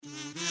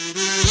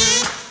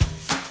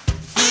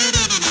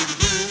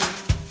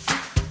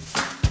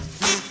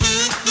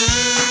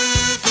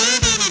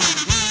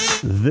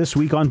this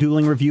week on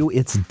Dueling Review,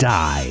 it's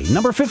Die,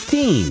 number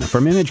 15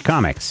 from Image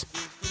Comics.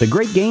 The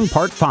Great Game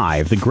Part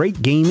 5, The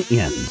Great Game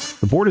ends.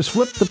 The board is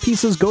flipped, the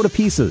pieces go to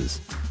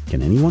pieces.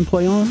 Can anyone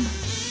play on?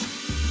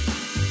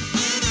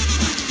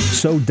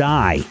 So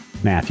Die,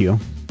 Matthew.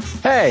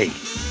 Hey!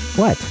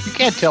 What? You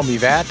can't tell me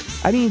that.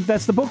 I mean,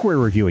 that's the book we're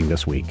reviewing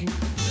this week.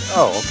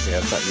 Oh, okay.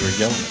 I thought you were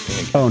yelling at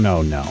me. Oh,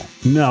 no.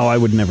 No, I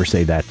would never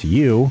say that to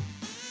you.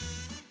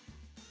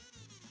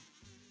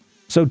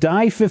 So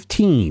Die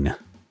 15.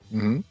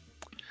 Mm-hmm.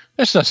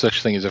 There's no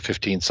such thing as a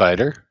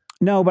 15-sider.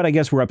 No, but I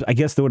guess we're up. I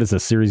guess, what is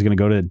this series going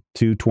to go to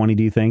 220,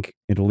 do you think?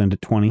 It'll end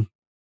at 20?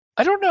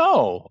 I don't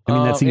know. I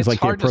mean, that seems like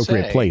the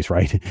appropriate place,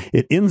 right?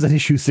 It ends at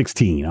issue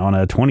 16 on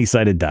a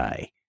 20-sided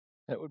die.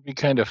 That would be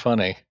kind of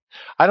funny.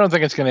 I don't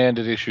think it's going to end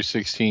at issue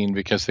 16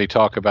 because they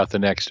talk about the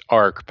next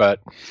arc, but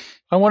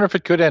I wonder if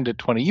it could end at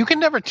 20. You can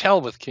never tell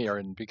with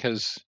Kieran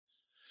because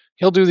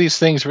he'll do these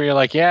things where you're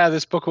like, yeah,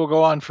 this book will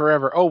go on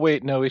forever. Oh,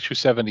 wait, no, issue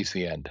 70 is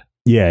the end.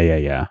 Yeah.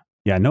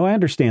 Yeah, no, I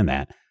understand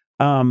that.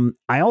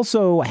 I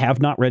also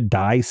have not read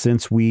Die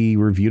since we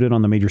reviewed it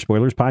on the Major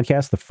Spoilers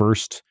podcast, the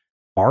first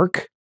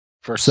arc.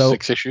 First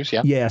 6 issues,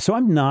 yeah. Yeah, so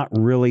I'm not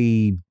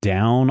really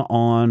down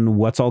on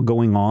what's all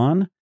going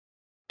on.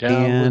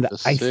 And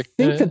I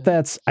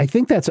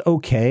think that's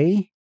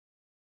okay.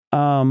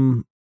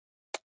 But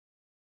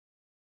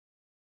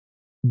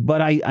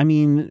I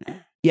mean,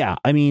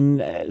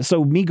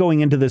 so me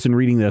going into this and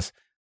reading this,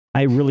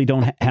 I really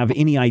don't have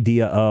any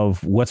idea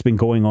of what's been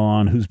going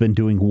on, who's been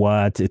doing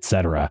what,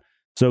 etc.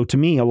 So to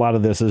me, a lot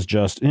of this is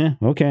just,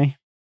 okay.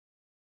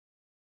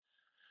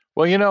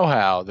 Well, you know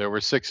how there were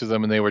 6 of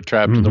them and they were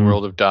trapped in the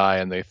world of Die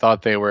and they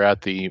thought they were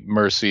at the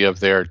mercy of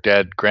their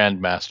dead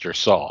Grandmaster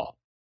Saul.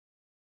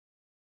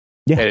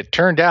 Yeah. And it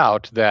turned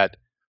out that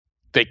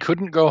they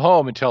couldn't go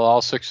home until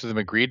all 6 of them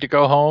agreed to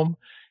go home,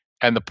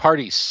 and the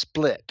party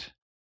split.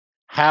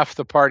 Half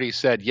the party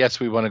said,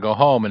 yes, we want to go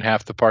home, and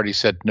half the party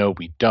said, no,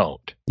 we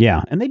don't.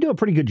 Yeah, and they do a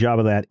pretty good job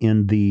of that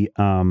in the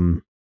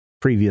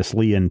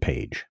previously in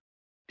page.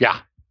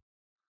 Yeah.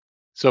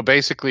 So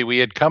basically, we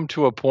had come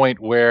to a point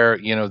where,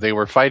 they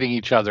were fighting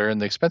each other,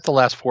 and they spent the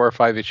last 4 or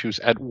 5 issues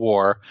at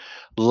war.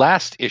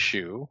 Last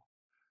issue,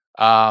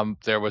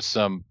 there was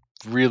some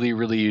really,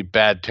 really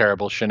bad,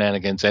 terrible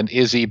shenanigans, and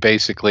Izzy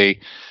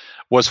basically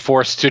was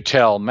forced to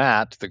tell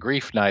Matt, the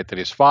Grief Knight, that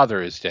his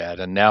father is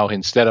dead, and now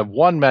instead of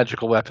 1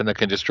 magical weapon that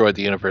can destroy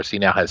the universe, he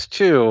now has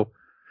 2.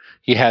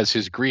 He has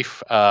his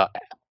grief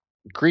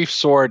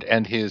sword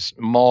and his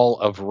maul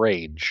of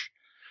rage,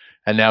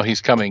 and now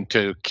he's coming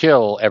to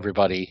kill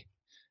everybody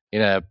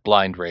in a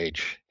blind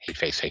rage. Hate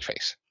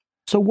face.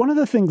 So one of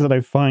the things that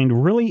I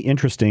find really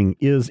interesting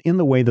is in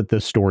the way that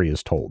this story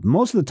is told.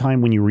 Most of the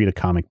time when you read a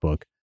comic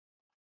book,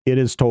 it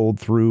is told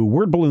through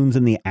word balloons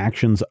and the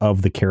actions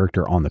of the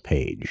character on the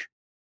page.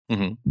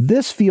 Mm-hmm.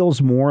 This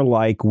feels more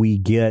like we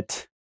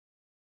get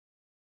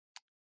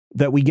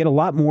a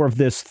lot more of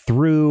this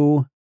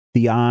through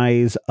the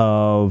eyes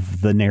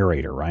of the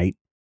narrator, right?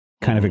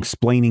 Kind of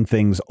explaining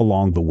things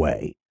along the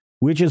way,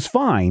 which is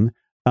fine.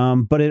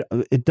 But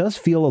it does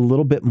feel a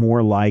little bit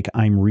more like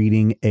I'm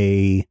reading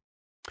a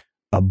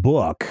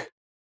book.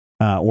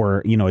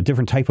 Or, a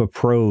different type of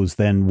prose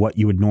than what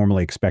you would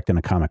normally expect in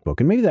a comic book.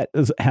 And maybe that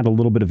has had a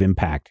little bit of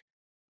impact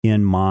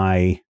in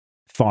my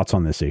thoughts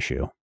on this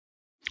issue.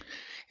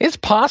 It's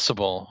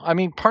possible. I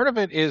mean, part of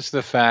it is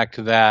the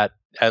fact that,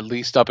 at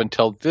least up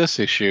until this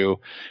issue,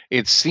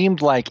 it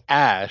seemed like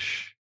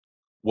Ash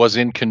was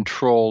in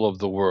control of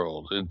the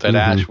world. That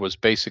Ash was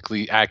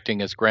basically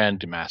acting as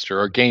Grandmaster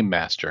or Game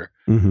Master.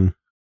 Mm-hmm.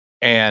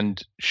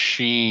 And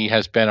she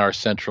has been our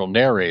central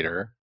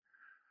narrator.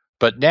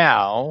 But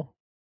now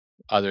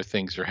other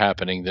things are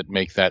happening that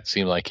make that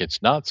seem like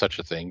it's not such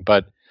a thing.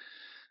 But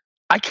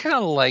I kind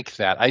of like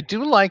that. I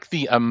do like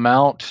the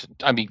amount,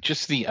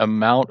 just the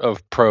amount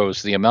of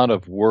prose, the amount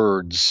of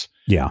words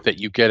that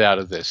you get out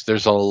of this.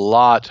 There's a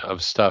lot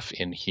of stuff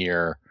in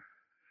here,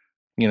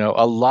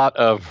 a lot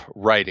of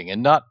writing,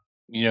 and not,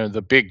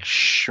 the big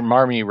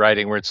schmarmy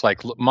writing where it's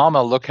like,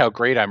 Mama, look how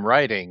great I'm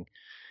writing.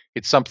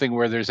 It's something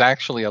where there's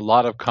actually a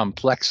lot of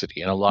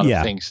complexity and a lot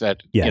of things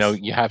that,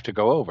 you have to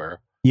go over.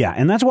 Yeah,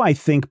 and that's why I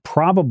think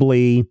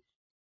probably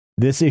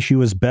this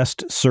issue is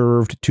best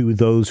served to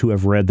those who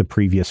have read the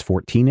previous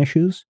 14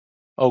 issues.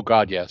 Oh,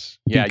 God, yes.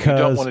 Yeah, you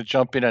don't want to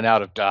jump in and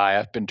out of Die.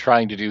 I've been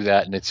trying to do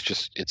that, and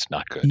it's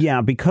not good.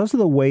 Yeah, because of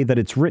the way that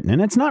it's written,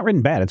 and it's not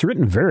written bad. It's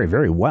written very,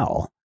 very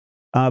well.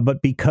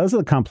 But because of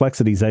the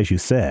complexities, as you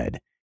said,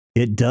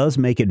 it does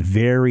make it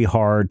very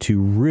hard to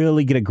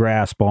really get a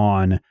grasp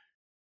on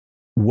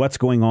what's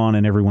going on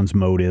in everyone's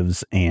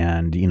motives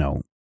and,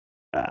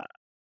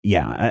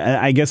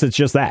 I guess it's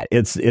just that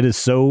it's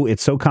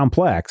so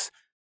complex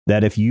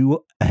that if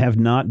you have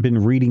not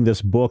been reading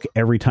this book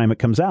every time it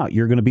comes out,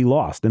 you're going to be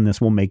lost, and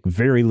this will make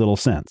very little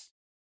sense.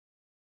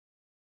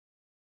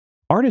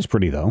 Art is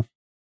pretty, though.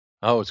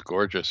 Oh, it's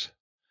gorgeous.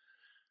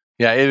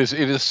 Yeah, it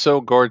is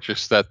so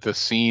gorgeous that the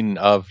scene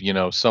of,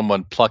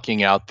 someone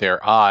plucking out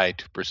their eye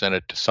to present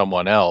it to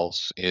someone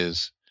else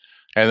is,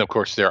 and of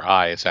course their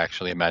eye is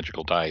actually a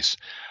magical dice.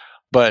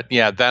 But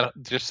yeah, that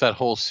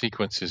whole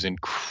sequence is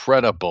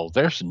incredible.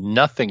 There's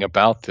nothing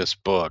about this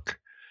book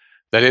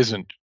that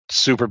isn't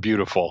super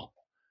beautiful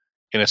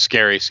in a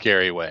scary,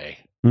 scary way.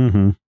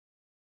 Mm-hmm.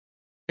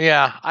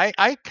 Yeah,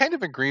 I kind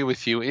of agree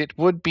with you. It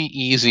would be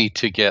easy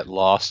to get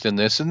lost in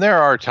this. And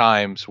there are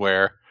times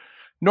where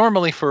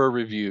normally for a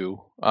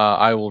review,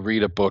 I will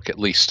read a book at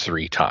least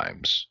 3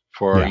 times.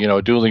 For, Yeah.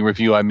 a dueling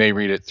review, I may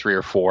read it 3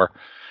 or 4.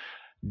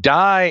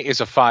 Die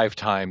is a 5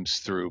 times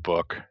through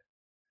book.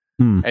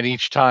 Mm. And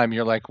each time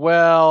you're like,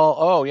 well,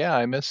 oh yeah,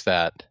 I missed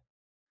that.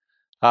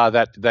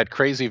 That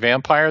crazy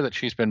vampire that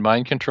she's been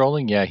mind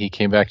controlling. Yeah, he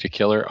came back to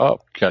kill her. Oh,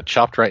 got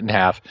chopped right in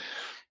half.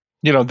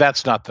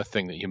 That's not the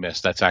thing that you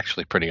missed. That's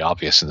actually pretty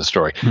obvious in the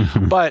story.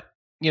 Mm-hmm. But,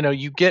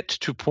 you get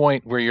to a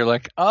point where you're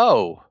like,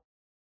 oh,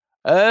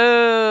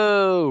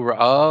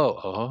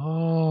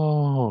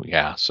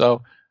 yeah.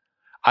 So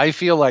I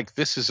feel like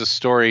this is a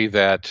story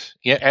that,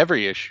 yeah,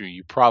 every issue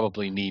you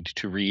probably need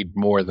to read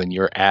more than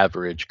your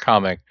average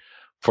comic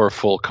for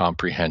full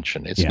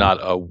comprehension. It's Yeah. not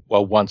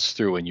a once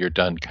through and you're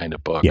done kind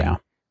of book. Yeah.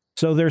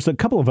 So there's a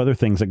couple of other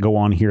things that go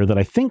on here that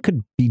I think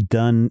could be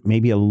done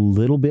maybe a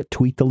little bit,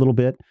 tweaked a little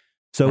bit.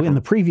 So in Mhm.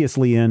 the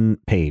previously in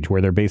page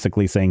where they're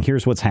basically saying,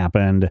 here's what's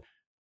happened.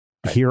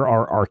 Right. Here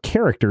are our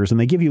characters, and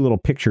they give you little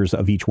pictures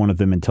of each one of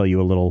them and tell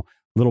you a little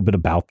bit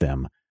about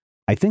them.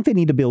 I think they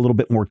need to be a little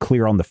bit more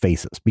clear on the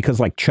faces because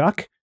like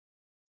Chuck,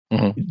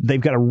 Mhm.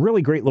 they've got a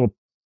really great little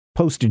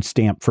postage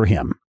stamp for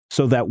him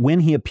so that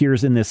when he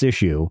appears in this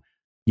issue,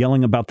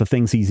 yelling about the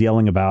things he's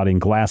yelling about in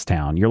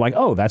Glasstown, you're like,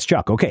 oh, that's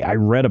Chuck. Okay, I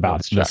read about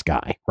That's this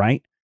Chuck. guy,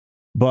 right?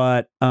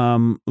 But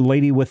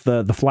lady with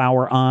the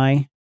flower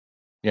eye,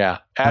 Yeah.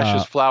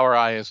 Ash's uh, flower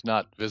eye is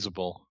not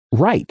visible.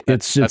 right?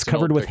 It's That's an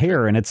covered old with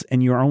picture. hair,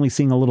 and you're only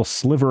seeing a little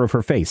sliver of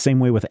her face. Same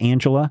way with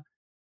Angela,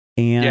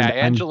 Yeah, and I'm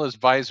Angela's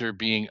visor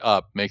being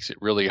up makes it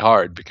really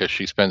hard because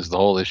she spends the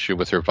whole issue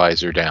with her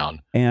visor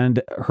down.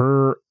 and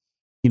her,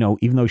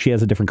 even though she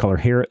has a different color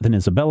hair than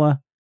Isabella,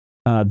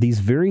 these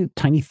very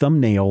tiny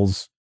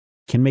thumbnails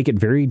can make it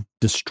very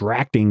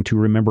distracting to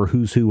remember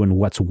who's who and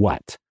what's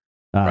what.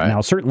 Right.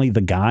 Now, certainly the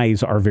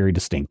guys are very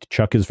distinct.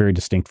 Chuck is very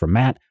distinct from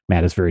Matt.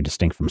 Matt is very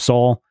distinct from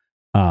Saul.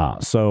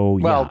 So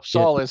yeah, Well,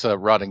 Saul is a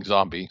rotting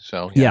zombie,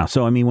 so yeah. yeah.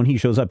 So I mean, when he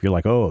shows up, you're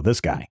like, oh,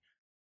 this guy.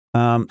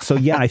 So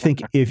yeah, I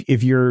think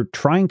if you're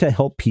trying to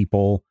help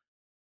people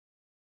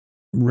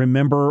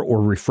remember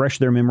or refresh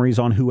their memories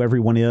on who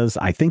everyone is,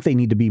 I think they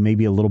need to be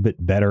maybe a little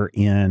bit better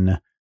in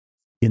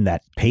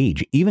that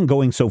page, even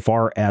going so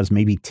far as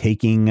maybe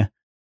taking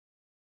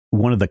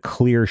one of the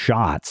clear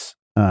shots,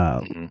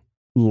 Hmm.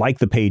 like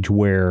the page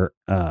where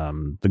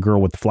the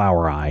girl with the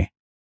flower eye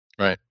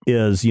Right.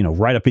 is,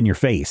 right up in your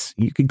face.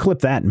 You can clip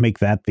that and make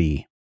that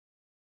the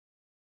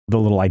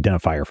little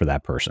identifier for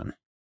that person.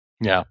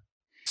 Yeah.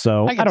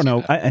 So I I can don't see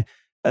know.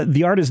 that.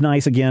 The art is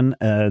nice. Again,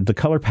 the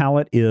color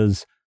palette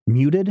is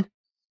muted,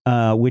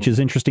 which is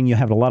interesting. You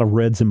have a lot of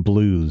reds and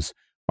blues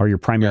are your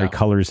primary Yeah.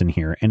 colors in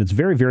here, and it's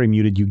very, very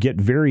muted. You get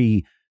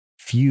very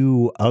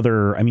few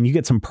other. I mean, you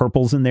get some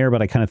purples in there,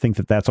 but I kind of think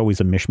that that's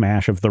always a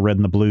mishmash of the red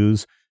and the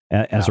blues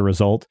as Yeah. a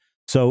result.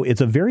 So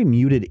it's a very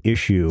muted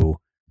issue.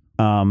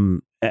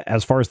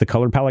 As far as the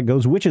color palette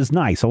goes, which is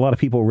nice. A lot of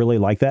people really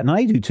like that, and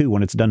I do too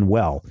when it's done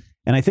well.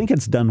 And I think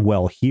it's done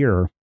well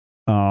here.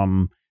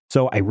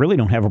 So I really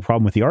don't have a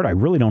problem with the art. I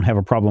really don't have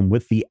a problem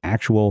with the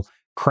actual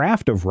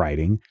craft of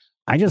writing.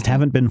 I just Mhm.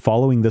 haven't been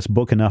following this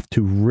book enough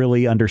to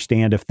really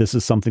understand if this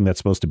is something that's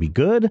supposed to be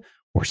good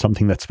or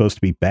something that's supposed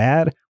to be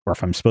bad, or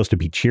if I'm supposed to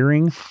be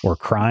cheering or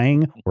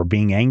crying or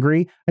being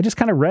angry. I just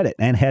kind of read it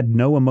and had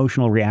no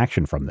emotional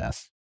reaction from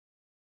this.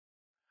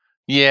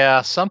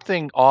 Yeah,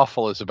 something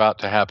awful is about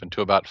to happen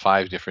to about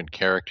 5 different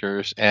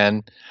characters,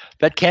 and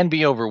that can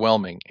be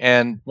overwhelming.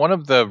 And one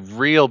of the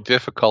real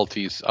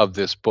difficulties of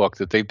this book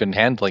that they've been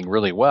handling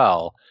really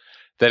well,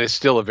 that is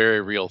still a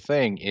very real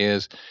thing,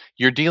 is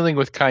you're dealing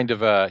with kind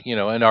of an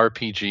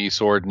RPG,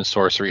 sword and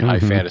sorcery, high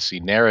Mm-hmm. fantasy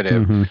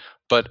narrative, Mm-hmm.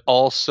 but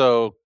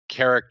also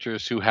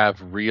characters who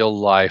have real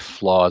life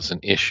flaws and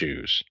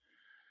issues.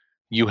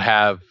 You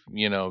have,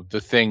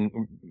 the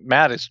thing,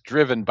 Matt is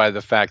driven by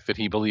the fact that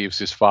he believes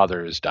his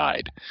father has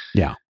died.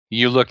 Yeah.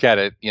 You look at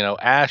it,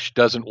 Ash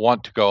doesn't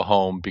want to go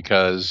home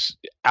because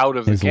out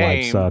of the His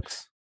life game,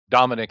 sucks.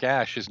 Dominic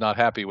Ash is not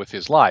happy with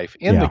his life.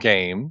 In the Yeah.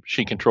 game,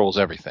 she controls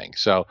everything.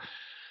 So,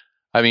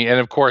 I mean, and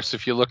of course,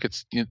 if you look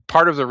at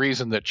part of the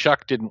reason that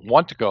Chuck didn't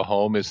want to go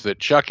home is that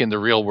Chuck in the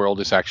real world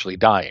is actually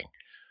dying.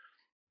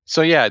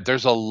 So, yeah,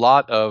 there's a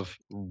lot of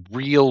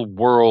real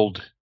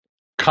world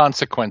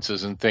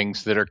consequences and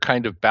things that are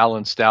kind of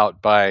balanced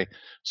out by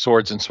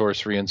swords and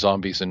sorcery and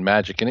zombies and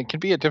magic. And it can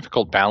be a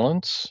difficult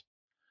balance,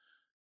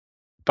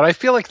 but I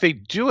feel like they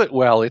do it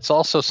well. It's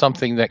also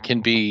something that can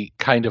be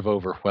kind of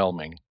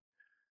overwhelming.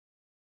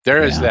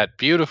 There is Yeah. that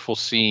beautiful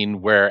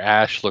scene where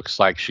Ash looks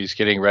like she's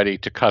getting ready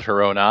to cut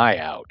her own eye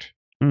out.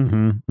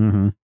 Mm-hmm.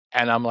 Mm-hmm.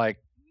 And I'm like,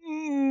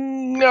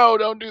 no,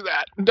 don't do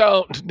that.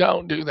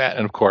 Don't do that.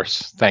 And of course,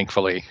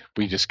 thankfully,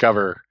 we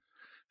discover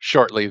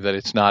shortly that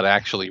it's not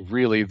actually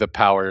really the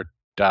power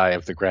die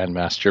of the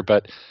Grandmaster.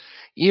 But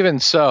even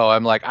so,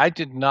 I'm like, I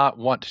did not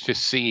want to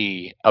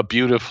see a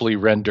beautifully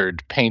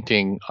rendered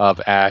painting of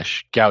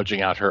Ash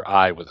gouging out her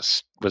eye with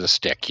a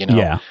stick.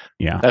 Yeah,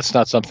 yeah. That's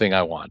not something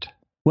I want.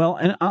 Well,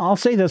 and I'll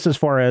say this as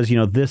far as,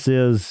 this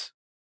is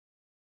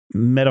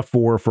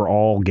metaphor for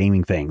all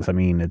gaming things. I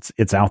mean,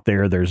 it's out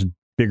there. There's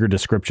bigger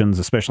descriptions,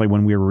 especially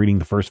when we were reading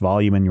the first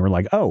volume and you were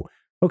like, oh,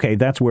 okay,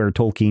 that's where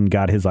Tolkien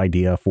got his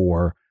idea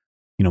for,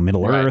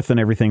 Middle Right. Earth and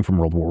everything from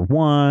World War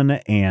One,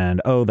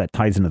 and that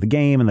ties into the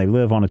game, and they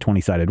live on a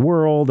 20-sided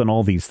world and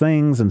all these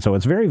things. And so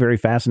it's very, very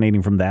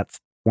fascinating from that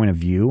point of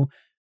view,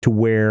 to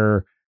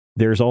where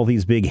there's all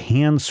these big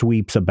hand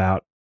sweeps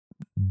about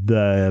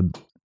the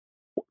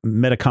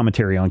meta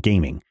commentary on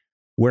gaming.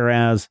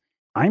 Whereas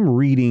I'm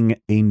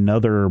reading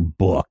another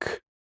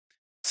book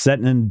set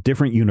in a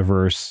different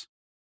universe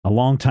a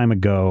long time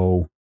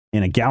ago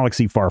in a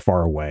galaxy far,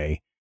 far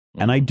away.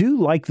 And I do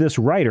like this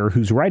writer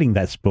who's writing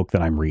this book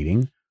that I'm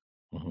reading,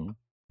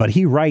 but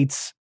he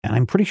writes, and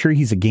I'm pretty sure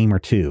he's a gamer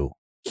too.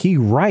 He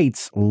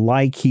writes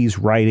like he's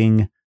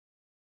writing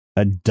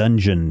a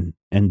Dungeon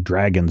and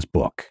Dragons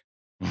book.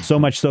 So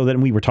much so that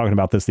we were talking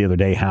about this the other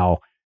day, how,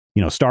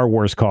 Star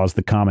Wars calls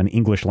the common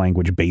English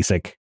language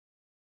basic.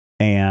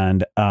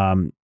 And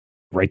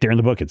right there in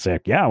the book, it's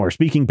like, yeah, we're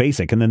speaking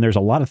basic. And then there's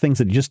a lot of things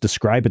that just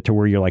describe it to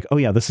where you're like, oh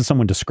yeah, this is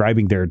someone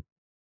describing their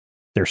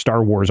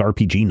Star Wars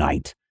RPG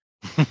night.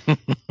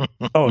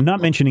 Oh,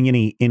 not mentioning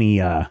any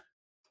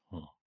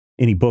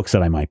books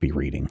that I might be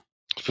reading.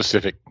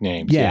 Specific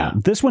names. Yeah.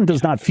 This one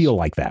does not feel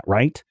like that,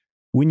 right?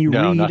 When you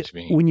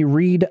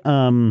read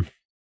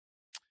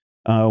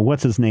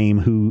what's his name,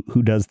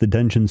 who does the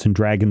Dungeons and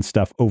Dragons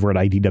stuff over at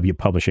IDW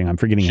Publishing? I'm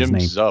forgetting his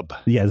name. Zub.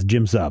 Yes,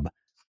 Jim Zub.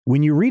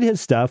 When you read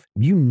his stuff,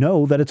 you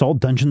know that it's all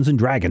Dungeons and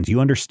Dragons. You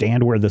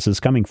understand where this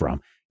is coming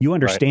from. You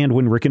understand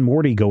when Rick and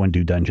Morty go and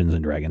do Dungeons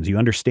and Dragons. You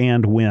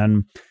understand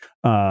when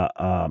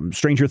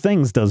Stranger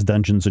Things does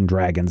Dungeons and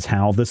Dragons,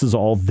 how this is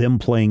all them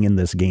playing in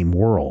this game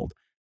world.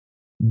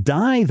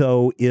 Die,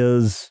 though,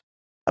 is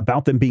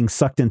about them being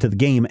sucked into the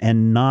game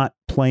and not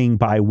playing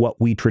by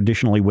what we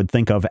traditionally would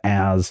think of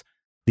as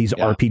these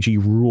RPG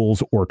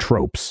rules or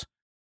tropes.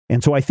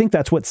 And so I think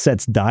that's what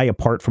sets Die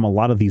apart from a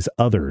lot of these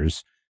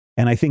others.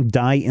 And I think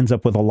Die ends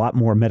up with a lot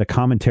more meta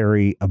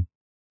commentary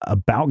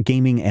about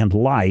gaming and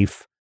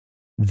life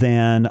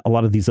than a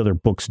lot of these other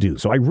books do.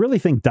 So I really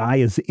think Die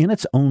is in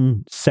its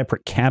own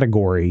separate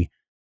category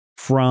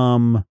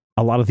from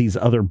a lot of these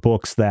other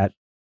books that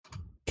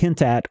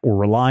hint at or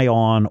rely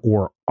on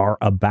or are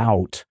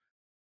about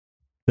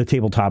the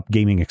tabletop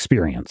gaming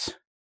experience.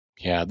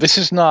 Yeah, this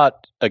is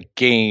not a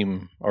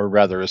game, or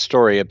rather a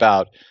story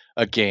about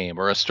a game,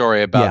 or a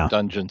story about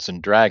Dungeons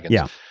and Dragons.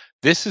 Yeah.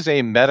 This is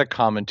a meta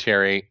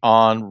commentary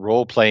on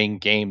role-playing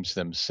games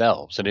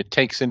themselves, and it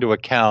takes into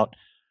account,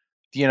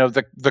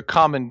 the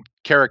common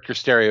character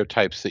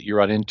stereotypes that you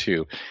run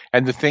into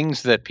and the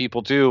things that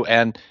people do.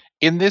 And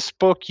in this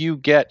book, you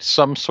get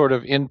some sort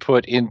of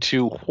input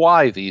into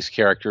why these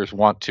characters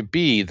want to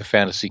be the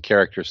fantasy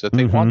characters that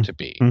they want to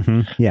be.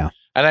 Yeah.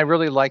 And I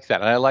really like that.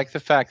 And I like the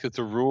fact that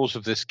the rules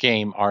of this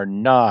game are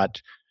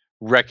not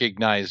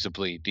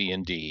recognizably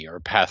D&D or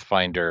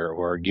Pathfinder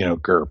or,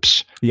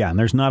 GURPS. Yeah, and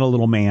there's not a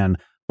little man,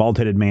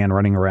 bald-headed man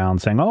running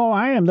around saying, oh,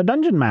 I am the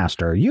dungeon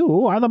master.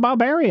 You are the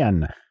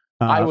barbarian.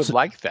 I would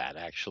like that,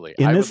 actually.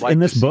 In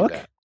this book?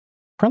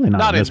 Probably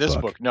not in this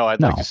book. No, I'd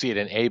like to see it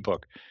in a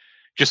book.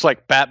 Just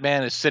like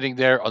Batman is sitting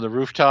there on the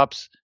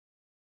rooftops.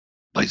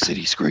 My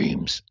city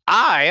screams,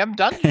 I am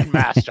dungeon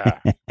master.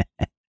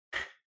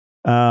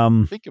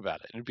 Think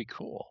about it. It'd be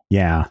cool.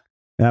 Yeah.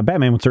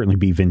 Batman would certainly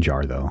be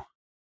Vinjar, though.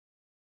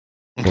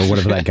 Or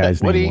whatever that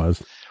guy's name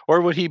was.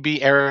 Or would he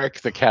be Eric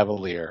the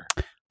Cavalier?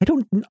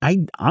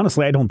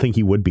 Honestly, I don't think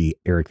he would be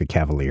Eric the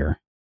Cavalier.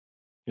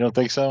 You don't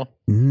think so?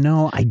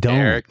 No, I don't.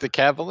 Eric the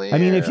Cavalier. I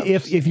mean,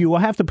 if you will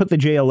have to put the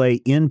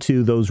JLA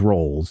into those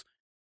roles,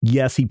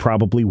 yes, he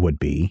probably would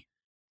be.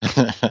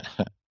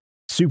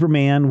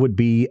 Superman would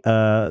be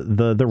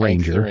the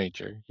Ranger. The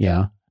Ranger.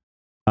 Yeah.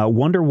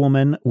 Wonder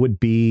Woman would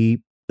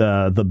be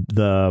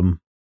the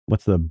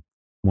what's the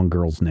one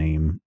girl's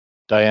name?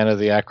 Diana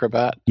the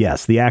Acrobat.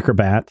 Yes, the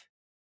Acrobat.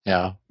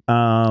 Yeah.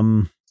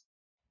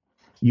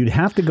 You'd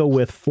have to go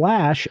with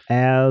Flash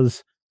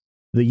as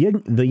the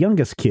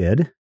youngest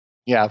kid.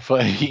 Yeah,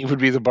 he would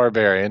be the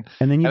Barbarian.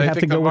 And then you'd have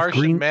to go with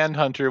Martian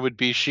Manhunter would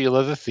be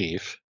Sheila the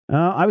Thief.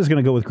 I was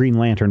going to go with Green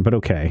Lantern, but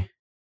okay.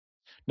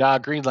 Nah,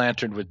 Green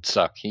Lantern would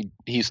suck.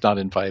 He's not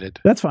invited.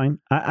 That's fine.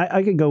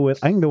 I can go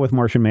with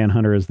Martian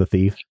Manhunter as the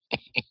thief.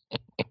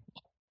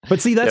 But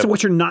see, that's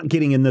what you're not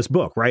getting in this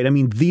book, right? I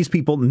mean, these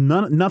people,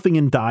 nothing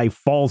in Die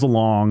falls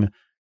along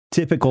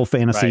typical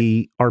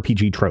fantasy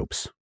RPG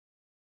tropes.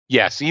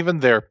 Yes, even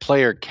their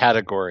player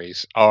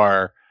categories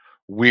are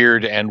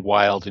weird and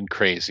wild and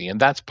crazy, and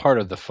that's part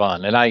of the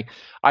fun. And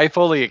I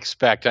fully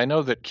expect, I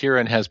know that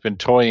Kieran has been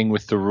toying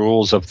with the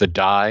rules of the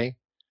Die,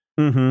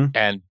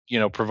 and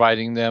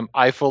providing them.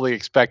 I fully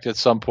expect at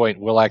some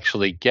point we'll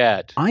actually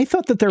get. I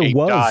thought that there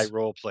was Die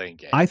role-playing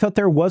game. I thought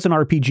there was an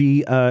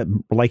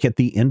RPG, like at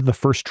the end of the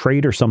first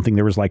trade or something.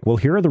 There was like, well,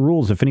 here are the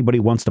rules if anybody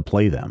wants to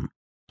play them.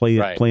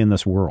 Right. play in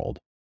this world.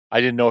 I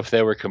didn't know if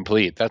they were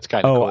complete. That's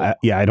kind of Oh, cool.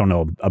 yeah, I don't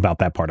know about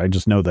that part. I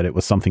just know that it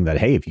was something that,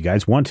 hey, if you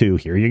guys want to,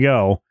 here you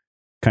go,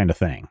 kind of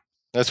thing.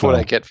 That's what I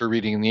So, get for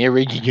reading the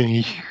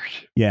original.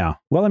 yeah.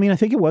 Well, I mean, I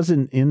think it was I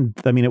mean,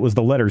 it was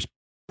the letters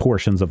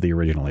portions of the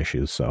original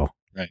issues. So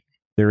Right.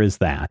 there is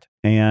that.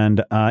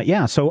 And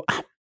yeah, so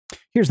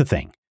here's the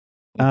thing.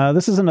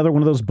 This is another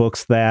one of those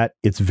books that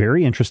it's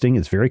very interesting.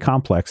 It's very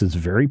complex. It's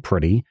very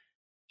pretty.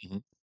 Mm-hmm.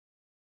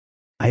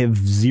 I have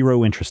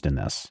zero interest in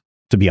this,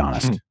 to be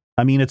honest.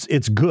 I mean,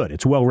 it's good.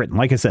 It's well written.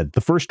 Like I said,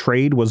 the first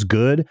trade was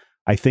good.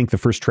 I think the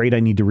first trade I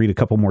need to read a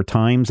couple more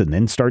times and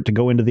then start to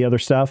go into the other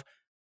stuff.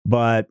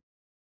 But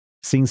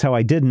seeing as how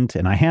I didn't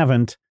and I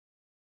haven't,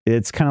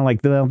 it's kind of like,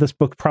 well, this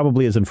book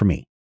probably isn't for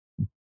me.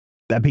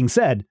 That being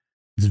said,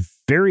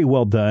 it's very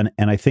well done.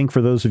 And I think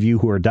for those of you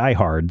who are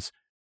diehards,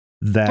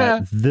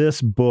 that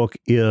this book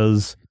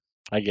is,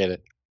 I get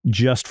it,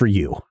 just for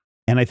you.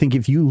 And I think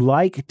if you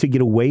like to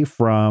get away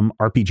from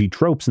RPG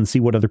tropes and see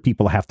what other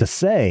people have to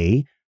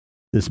say,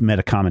 this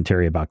meta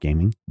commentary about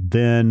gaming,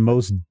 then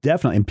most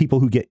definitely, and people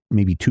who get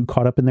maybe too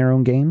caught up in their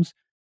own games,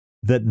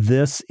 that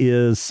this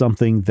is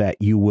something that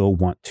you will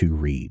want to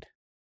read.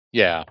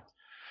 Yeah.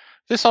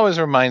 This always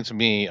reminds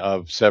me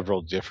of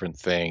several different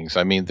things.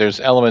 I mean, there's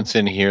elements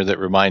in here that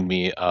remind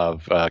me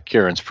of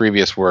Kieran's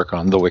previous work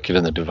on The Wicked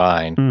and the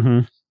Divine. Mm-hmm.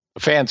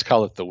 Fans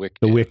call it The Wicked.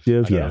 The Wicked,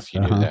 I don't know yes. if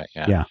you knew that.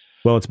 Yeah. Yeah.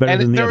 Well, it's better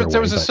than the other there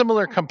way, was a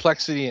similar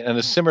complexity and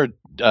a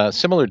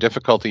similar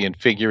difficulty in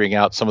figuring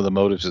out some of the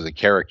motives of the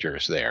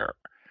characters there.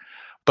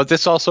 But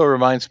this also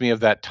reminds me of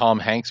that Tom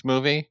Hanks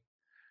movie.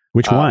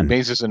 Which one?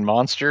 Mazes and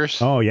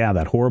Monsters. Oh, yeah,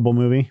 that horrible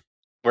movie.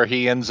 Where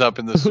he ends up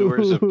in the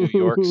sewers of New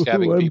York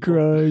stabbing people. I'm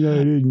crying. I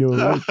didn't know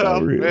that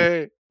was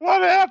real.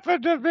 What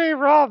happened to me,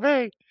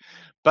 Robbie?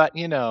 But,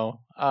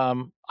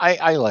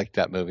 I like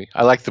that movie.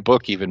 I like the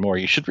book even more.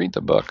 You should read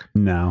the book.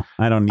 No,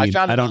 I don't need.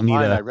 I don't need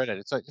I read it.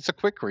 It's a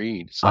quick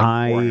read. It's like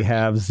I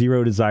have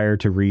zero desire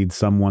to read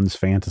someone's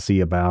fantasy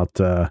about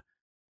the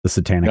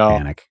Satanic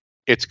Panic.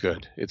 It's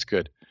good. It's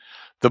good.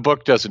 The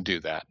book doesn't do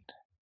that.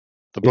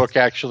 The book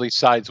actually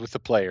sides with the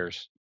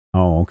players.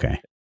 Oh,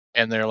 okay.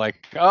 And they're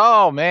like,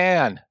 "Oh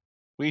man,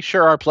 we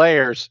sure are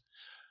players.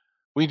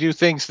 We do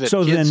things that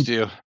kids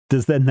do."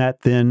 Does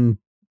that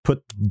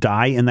put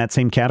Die in that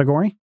same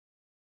category?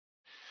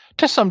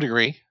 To some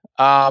degree.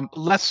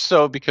 Less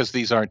so because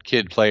these aren't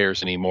kid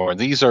players anymore.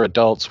 These are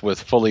adults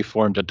with fully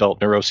formed adult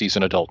neuroses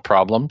and adult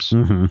problems.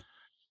 Mm-hmm.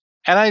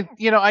 And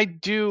I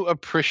do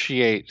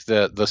appreciate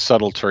the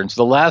subtle turns.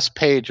 The last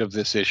page of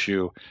this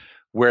issue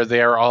where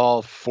they're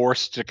all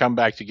forced to come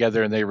back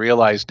together and they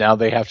realize now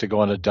they have to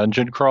go on a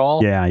dungeon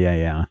crawl.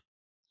 Yeah.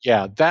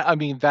 Yeah,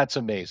 that's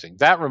amazing.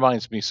 That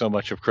reminds me so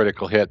much of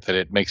Critical Hit that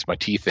it makes my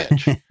teeth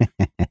itch.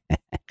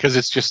 Because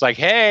it's just like,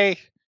 hey,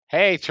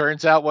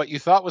 turns out what you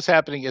thought was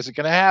happening isn't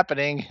going to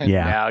happening. And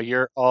now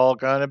you're all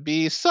going to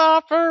be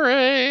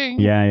suffering.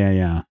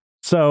 Yeah.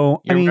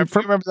 So, you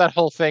remember that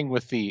whole thing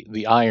with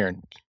the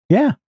iron?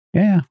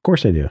 Yeah, of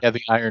course I do. Yeah,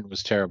 the iron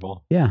was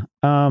terrible. Yeah.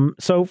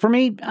 So for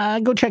me,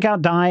 go check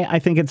out Die. I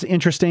think it's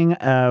interesting.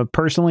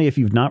 Personally, if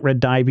you've not read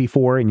Die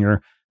before and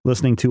you're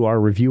listening to our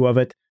review of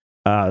it,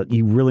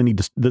 you really need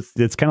to,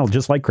 it's kind of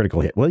just like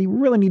Critical Hit. Well, you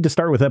really need to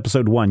start with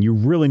episode 1. You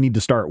really need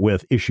to start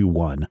with issue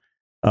 1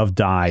 of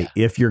Die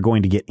if you're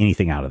going to get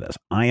anything out of this.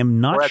 I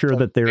am not sure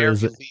that there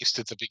is, at least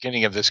at the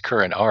beginning of this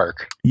current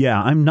arc.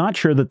 Yeah, I'm not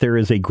sure that there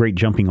is a great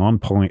jumping on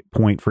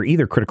point for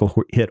either Critical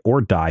Hit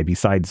or Die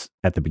besides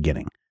at the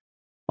beginning.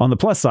 On the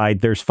plus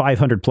side, there's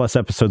 500 plus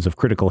episodes of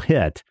Critical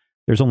Hit.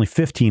 There's only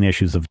 15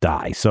 issues of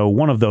Die. So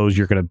one of those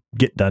you're going to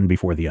get done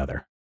before the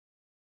other.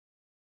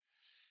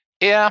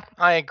 Yeah,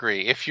 I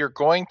agree. If you're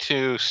going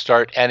to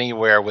start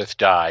anywhere with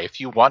Die, if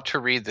you want to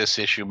read this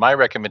issue, my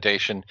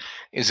recommendation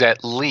is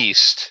at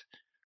least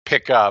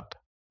pick up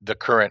the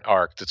current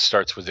arc that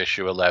starts with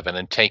issue 11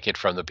 and take it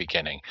from the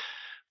beginning.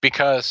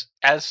 Because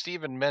as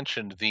Stephen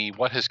mentioned, the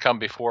what has come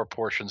before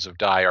portions of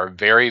Die are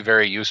very,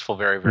 very useful,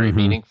 very, very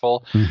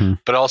meaningful,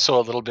 but also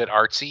a little bit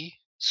artsy.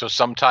 So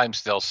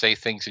sometimes they'll say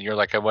things and you're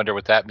like, I wonder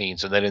what that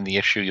means. And then in the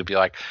issue, you'll be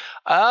like,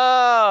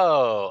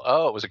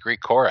 oh, it was a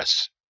Greek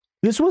chorus.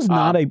 This was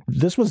not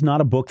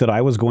a book that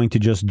I was going to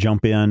just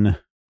jump in.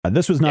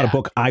 This was not a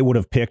book I would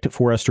have picked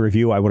for us to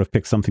review. I would have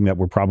picked something that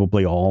we're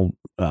probably all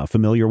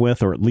familiar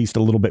with, or at least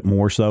a little bit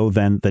more so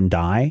than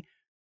Die.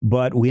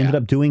 But we ended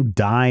up doing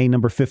Die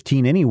number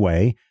 15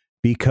 anyway,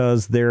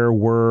 because there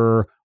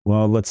were,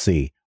 well, let's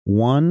see,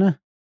 1,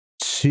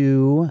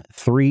 2,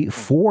 3,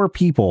 4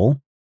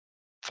 people.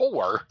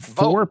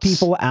 Four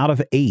people out of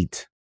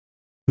 8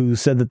 who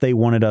said that they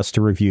wanted us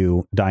to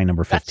review Die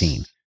number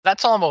 15.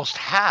 That's almost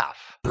half.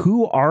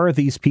 Who are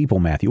these people,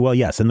 Matthew? Well,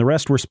 yes, and the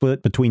rest were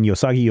split between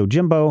Yosagi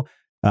Yojimbo,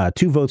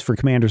 2 votes for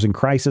Commanders in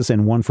Crisis,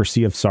 and 1 for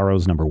Sea of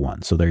Sorrows number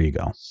 1. So there you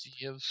go.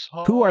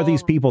 Who are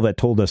these people that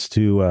told us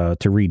to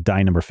read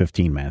Die number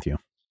 15, Matthew?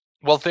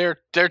 Well, they're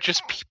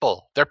just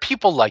people. They're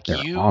people like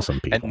you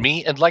awesome people. And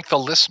me and like the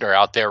listener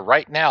out there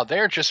right now.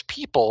 They're just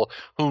people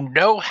who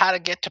know how to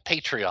get to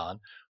Patreon,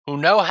 who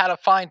know how to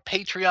find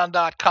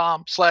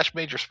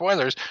patreon.com/major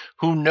spoilers,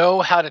 who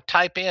know how to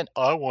type in,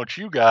 I want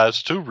you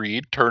guys to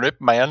read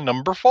Turnip Man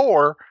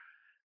 #4.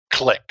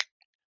 Click.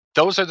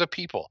 Those are the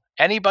people.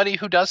 Anybody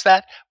who does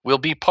that will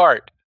be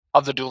part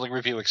of the Dueling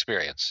Review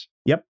experience.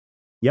 Yep.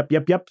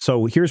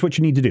 So here's what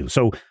you need to do.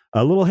 So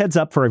a little heads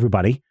up for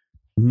everybody.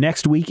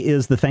 Next week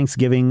is the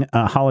Thanksgiving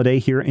holiday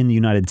here in the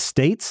United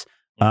States.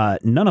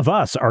 None of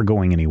us are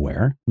going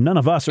anywhere. None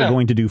of us are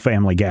going to do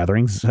family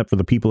gatherings except for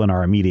the people in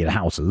our immediate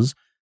houses.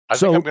 I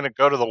think I'm going to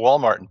go to the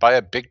Walmart and buy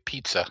a big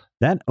pizza.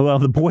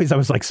 The boys, I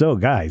was like, so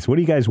guys, what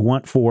do you guys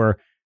want for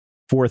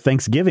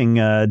Thanksgiving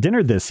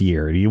dinner this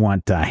year? Do you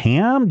want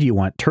ham? Do you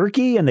want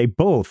turkey? And they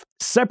both,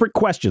 separate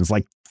questions,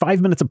 like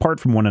 5 minutes apart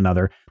from one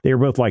another. They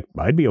were both like,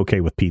 I'd be okay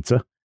with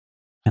pizza.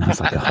 And I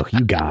was like, oh,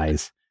 you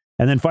guys.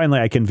 And then finally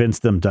I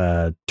convinced them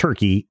to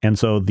turkey. And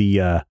so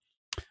there's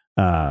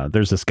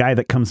this guy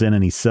that comes in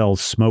and he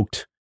sells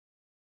smoked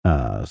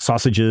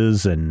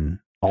sausages and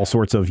all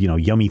sorts of,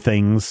 yummy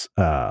things.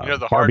 The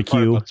barbecue. hard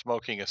part about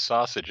smoking a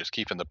sausage is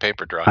keeping the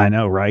paper dry. I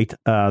know, right?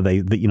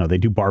 They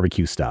do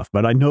barbecue stuff,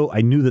 but I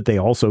knew that they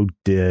also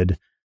did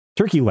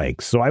turkey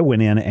legs. So I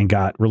went in and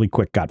got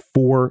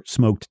 4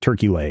 smoked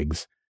turkey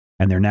legs,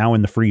 and they're now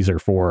in the freezer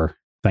for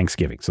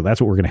Thanksgiving. So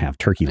that's what we're going to have,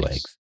 turkey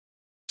legs.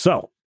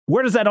 So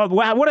where does that all,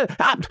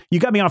 you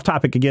got me off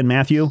topic again,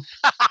 Matthew.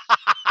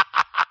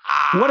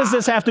 What does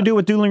this have to do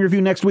with Dueling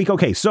Review next week?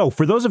 Okay, so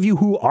for those of you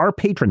who are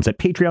patrons at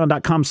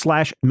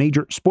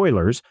patreon.com/major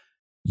spoilers,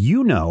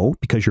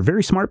 because you're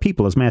very smart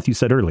people, as Matthew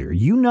said earlier,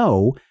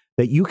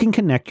 that you can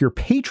connect your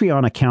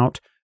Patreon account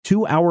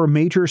to our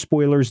Major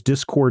Spoilers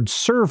Discord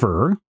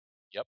server.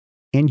 Yep.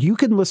 And you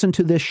can listen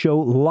to this show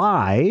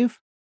live,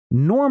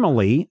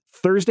 normally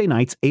Thursday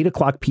nights,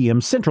 8:00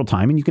 p.m. Central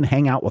Time, and you can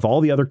hang out with all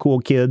the other cool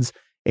kids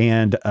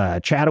and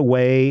chat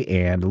away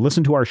and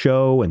listen to our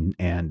show and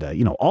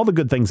all the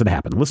good things that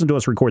happen. Listen to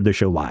us record this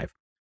show live.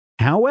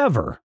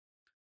 However,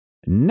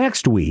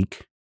 next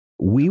week,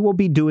 we will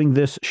be doing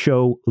this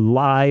show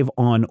live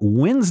on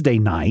Wednesday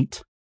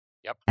night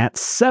at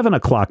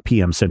 7:00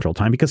 p.m. Central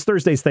Time, because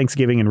Thursday's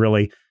Thanksgiving, and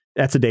really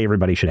that's a day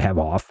everybody should have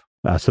off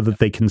so that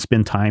they can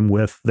spend time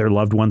with their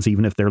loved ones,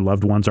 even if their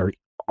loved ones are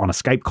on a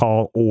Skype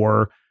call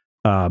or,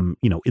 in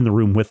the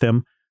room with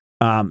them.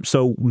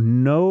 So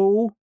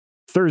no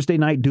Thursday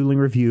night Dueling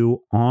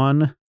Review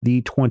on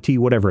the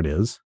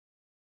 25th.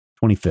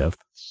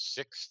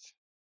 6th.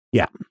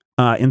 Yeah.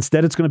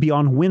 Instead, it's going to be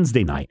on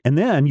Wednesday night. And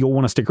then you'll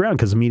want to stick around,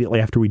 because immediately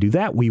after we do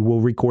that, we will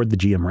record the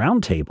GM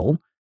Roundtable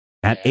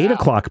at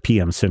 8:00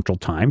 p.m. Central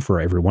Time for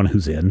everyone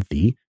who's in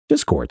the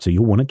Discord. So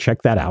you'll want to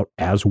check that out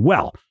as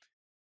well.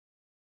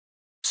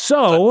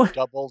 So, a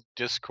double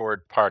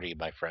Discord party,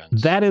 my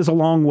friends. That is a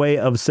long way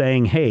of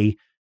saying, hey,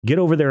 get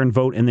over there and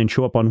vote, and then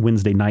show up on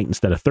Wednesday night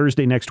instead of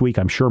Thursday next week.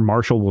 I'm sure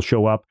Marshall will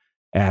show up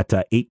at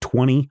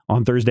 8:20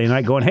 on Thursday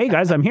night going, hey,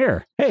 guys, I'm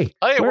here. Hey,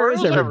 where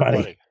is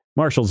everybody?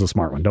 Marshall's a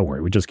smart one. Don't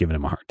worry. We're just giving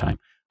him a hard time.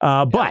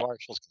 But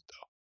Marshall's good,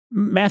 though.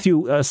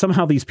 Matthew,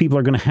 somehow these people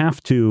are going to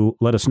have to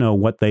let us know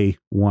what they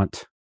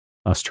want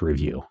us to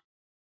review.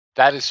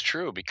 That is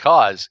true,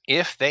 because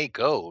if they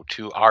go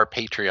to our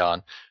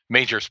Patreon,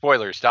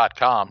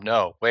 majorspoilers.com,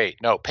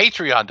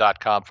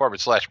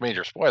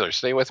 patreon.com/major spoilers.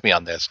 Stay with me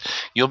on this.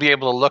 You'll be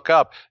able to look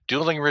up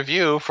Dueling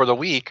Review for the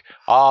week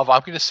of,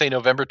 I'm going to say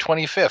November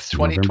 25th,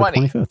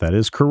 2020. November 25th, that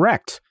is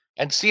correct.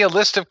 And see a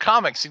list of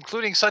comics,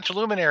 including such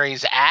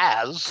luminaries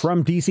as...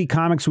 From DC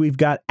Comics, we've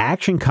got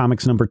Action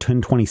Comics number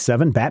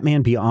 1027,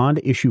 Batman Beyond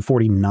issue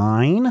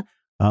 49.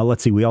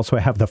 Let's see, we also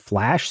have The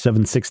Flash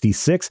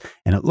 766,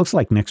 and it looks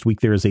like next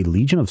week there is a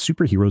Legion of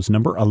Superheroes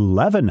number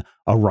 11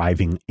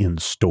 arriving in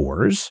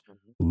stores.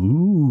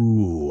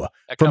 Ooh.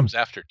 That comes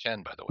after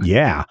 10, by the way.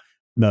 Yeah.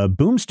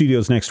 Boom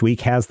Studios next week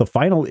has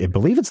I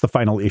believe it's the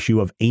final issue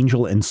of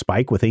Angel and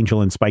Spike, with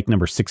Angel and Spike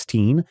number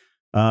 16.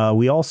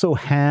 We also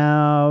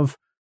have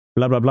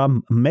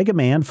Mega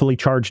Man Fully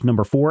Charged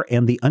number 4,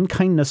 and The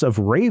Unkindness of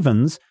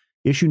Ravens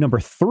issue number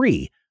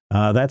 3.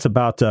 That's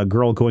about a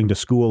girl going to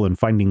school and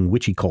finding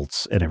witchy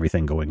cults and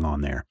everything going on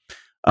there.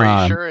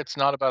 Are you sure it's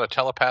not about a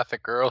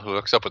telepathic girl who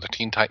hooks up with the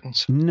Teen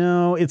Titans?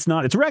 No, it's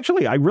not. It's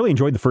actually, I really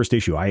enjoyed the first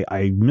issue.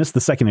 I missed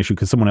the second issue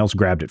because someone else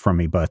grabbed it from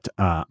me, but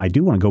I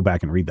do want to go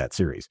back and read that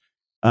series.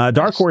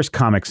 Dark Horse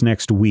Comics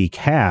next week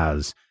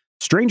has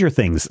Stranger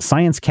Things,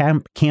 Science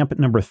Camp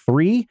number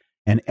 3,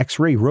 and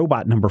X-Ray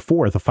Robot number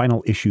 4, the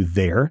final issue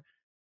there.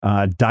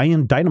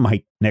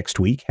 Dynamite next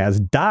week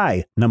has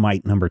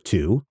Dynamite number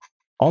 2.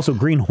 Also,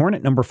 Green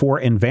Hornet number 4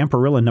 and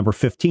Vampirilla number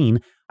 15.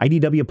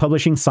 IDW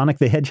Publishing, Sonic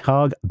the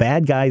Hedgehog,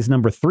 Bad Guys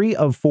number 3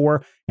 of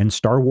 4, and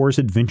Star Wars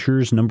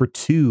Adventures number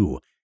 2.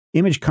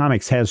 Image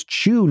Comics has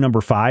Chew number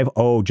 5.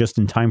 Oh, just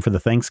in time for the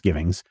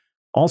Thanksgivings.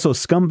 Also,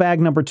 Scumbag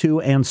number 2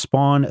 and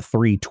Spawn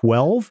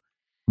 312.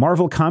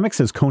 Marvel Comics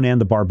has Conan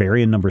the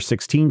Barbarian number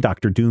 16,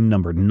 Doctor Doom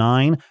number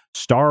 9,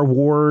 Star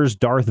Wars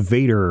Darth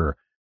Vader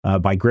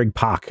by Greg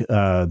Pak,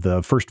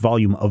 the first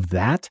volume of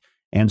that,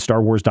 and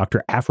Star Wars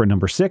Dr. Aphra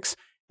number 6.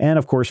 And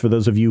of course, for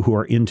those of you who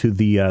are into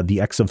the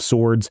X of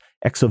Swords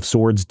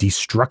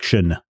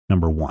Destruction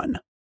number 1.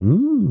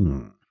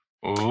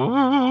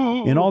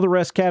 Ooh. In all the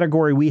rest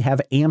category, we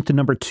have Amped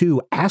number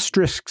 2,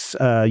 Asterisks,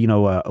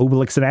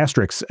 Obelix and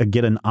Asterisks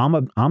get an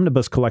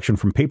omnibus collection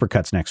from Paper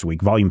Cuts next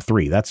week, volume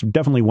 3. That's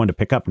definitely one to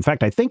pick up. In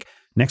fact, I think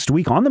next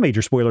week on the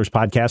Major Spoilers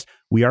podcast,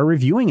 we are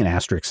reviewing an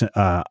Asterix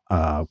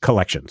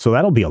collection. So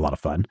that'll be a lot of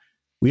fun.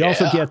 We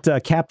also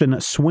get Captain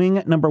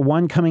Swing number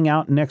 1 coming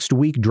out next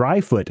week,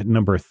 Dryfoot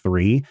number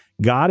 3,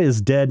 God is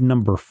Dead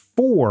number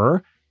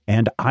 4,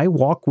 and I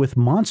Walk with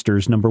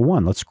Monsters number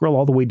 1. Let's scroll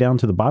all the way down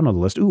to the bottom of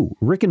the list. Ooh,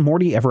 Rick and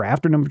Morty Ever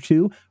After number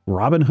 2,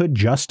 Robin Hood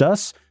Just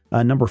Us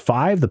number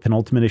 5, the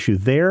penultimate issue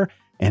there,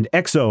 and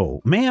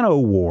XO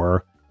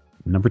Man-O-War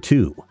number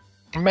 2.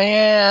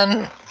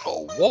 Man-O-War.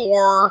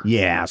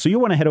 Yeah, so you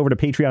want to head over to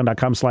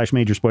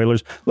patreon.com/major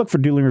spoilers. Look for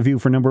Dueling Review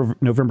for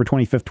November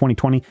 25th,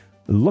 2020.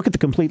 Look at the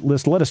complete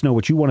list. Let us know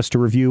what you want us to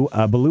review.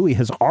 Balooey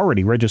has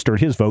already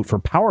registered his vote for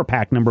Power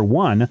Pack number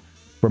 1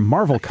 from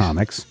Marvel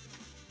Comics.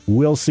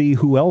 We'll see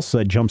who else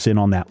jumps in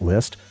on that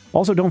list.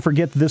 Also, don't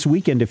forget this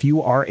weekend, if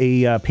you are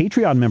a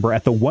Patreon member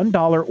at the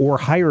 $1 or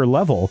higher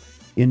level,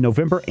 in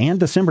November and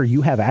December,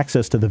 you have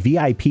access to the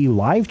VIP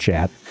live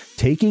chat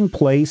taking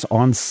place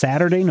on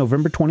Saturday,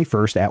 November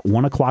 21st at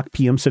 1 o'clock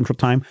p.m. Central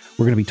Time.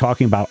 We're going to be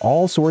talking about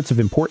all sorts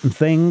of important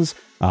things.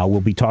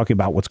 We'll be talking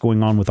about what's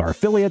going on with our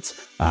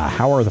affiliates,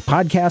 how are the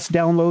podcast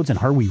downloads, and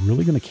are we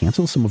really going to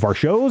cancel some of our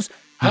shows?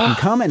 You can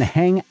come and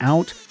hang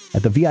out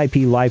at the VIP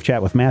live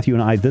chat with Matthew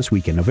and I this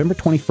weekend, November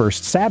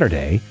 21st,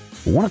 Saturday,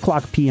 1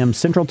 o'clock p.m.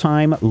 Central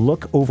Time.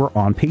 Look over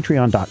on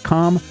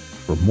patreon.com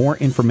for more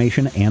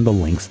information and the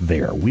links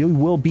there. We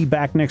will be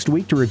back next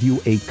week to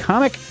review a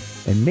comic,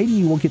 and maybe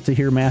you will get to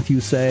hear Matthew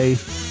say,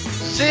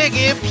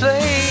 Ziggy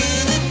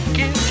plays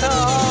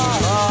guitar.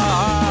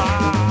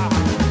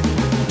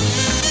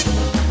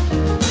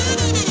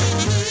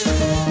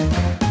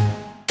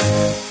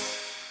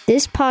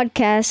 This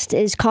podcast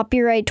is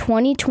copyright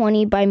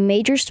 2020 by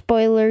Major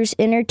Spoilers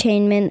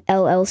Entertainment,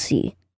 LLC.